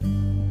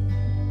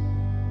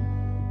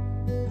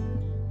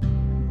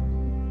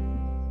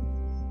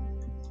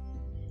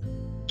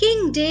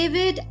King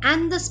David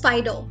and the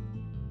Spider.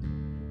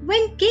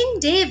 When King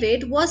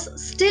David was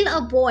still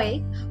a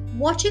boy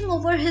watching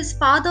over his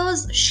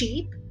father's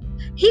sheep,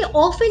 he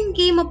often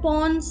came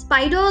upon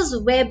spiders'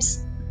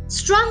 webs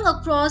strung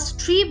across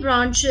tree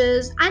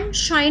branches and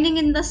shining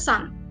in the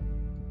sun.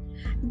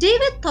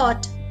 David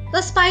thought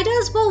the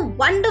spiders were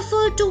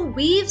wonderful to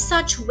weave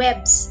such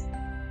webs,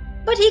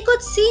 but he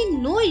could see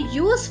no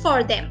use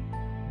for them.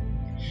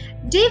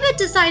 David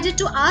decided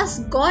to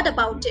ask God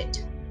about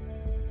it.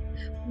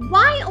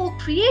 Why, O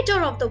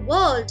Creator of the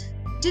world,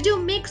 did you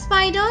make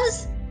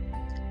spiders?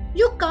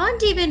 You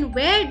can't even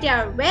wear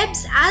their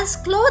webs as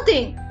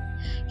clothing,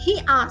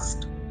 he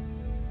asked.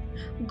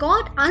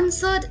 God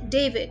answered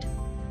David,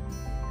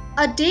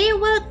 "A day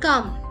will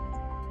come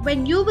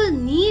when you will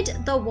need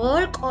the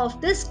work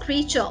of this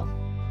creature.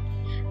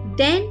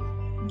 Then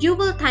you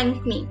will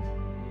thank me."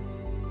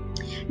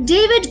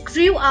 David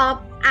grew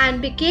up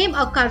and became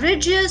a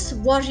courageous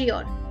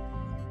warrior.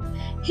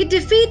 He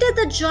defeated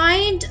the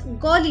giant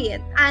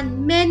Goliath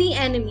and many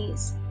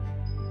enemies.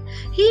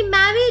 He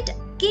married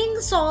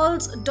King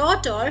Saul's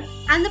daughter,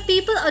 and the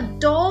people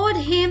adored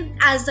him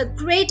as the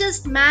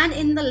greatest man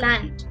in the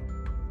land.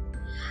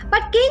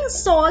 But King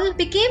Saul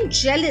became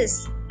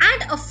jealous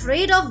and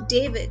afraid of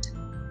David,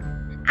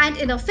 and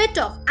in a fit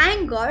of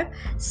anger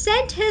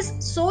sent his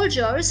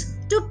soldiers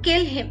to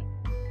kill him.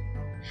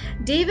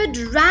 David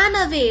ran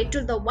away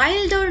to the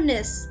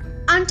wilderness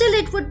until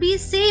it would be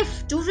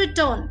safe to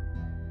return.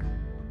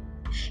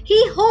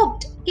 He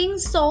hoped King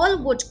Saul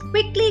would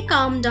quickly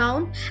calm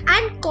down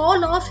and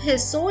call off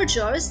his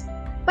soldiers,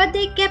 but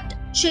they kept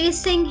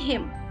chasing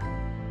him.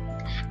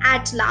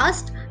 At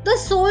last, the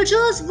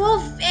soldiers were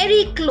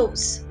very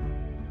close.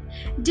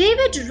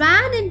 David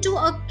ran into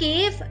a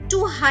cave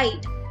to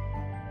hide.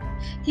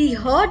 He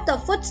heard the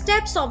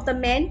footsteps of the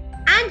men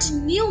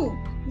and knew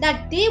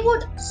that they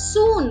would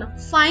soon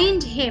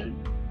find him.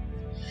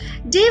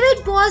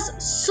 David was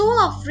so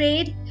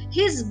afraid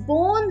his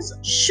bones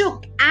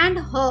shook and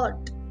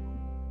hurt.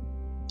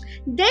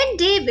 Then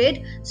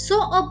David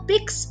saw a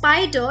big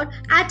spider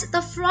at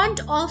the front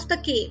of the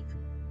cave.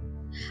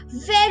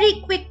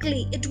 Very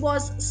quickly it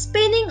was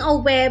spinning a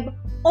web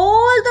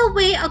all the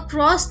way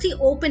across the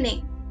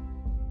opening.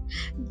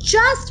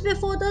 Just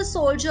before the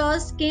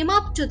soldiers came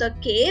up to the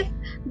cave,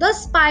 the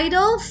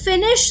spider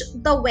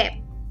finished the web.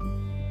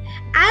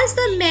 As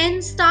the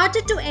men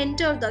started to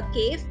enter the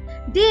cave,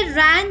 they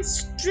ran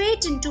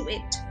straight into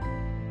it.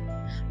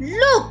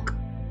 "Look,"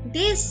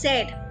 they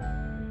said,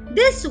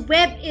 "this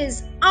web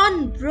is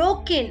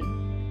unbroken.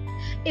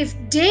 If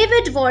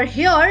David were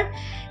here,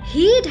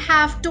 he'd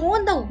have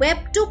torn the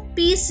web to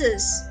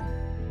pieces.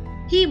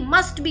 He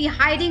must be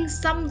hiding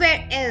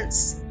somewhere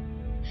else.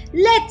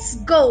 Let's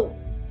go."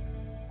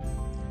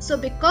 So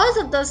because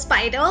of the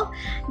spider,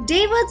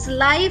 David's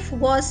life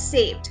was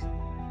saved.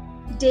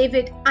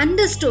 David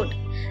understood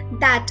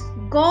that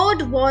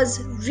God was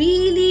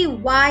really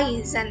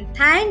wise and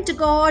thanked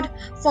God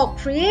for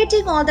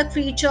creating all the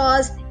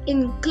creatures,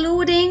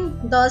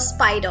 including the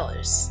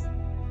spiders.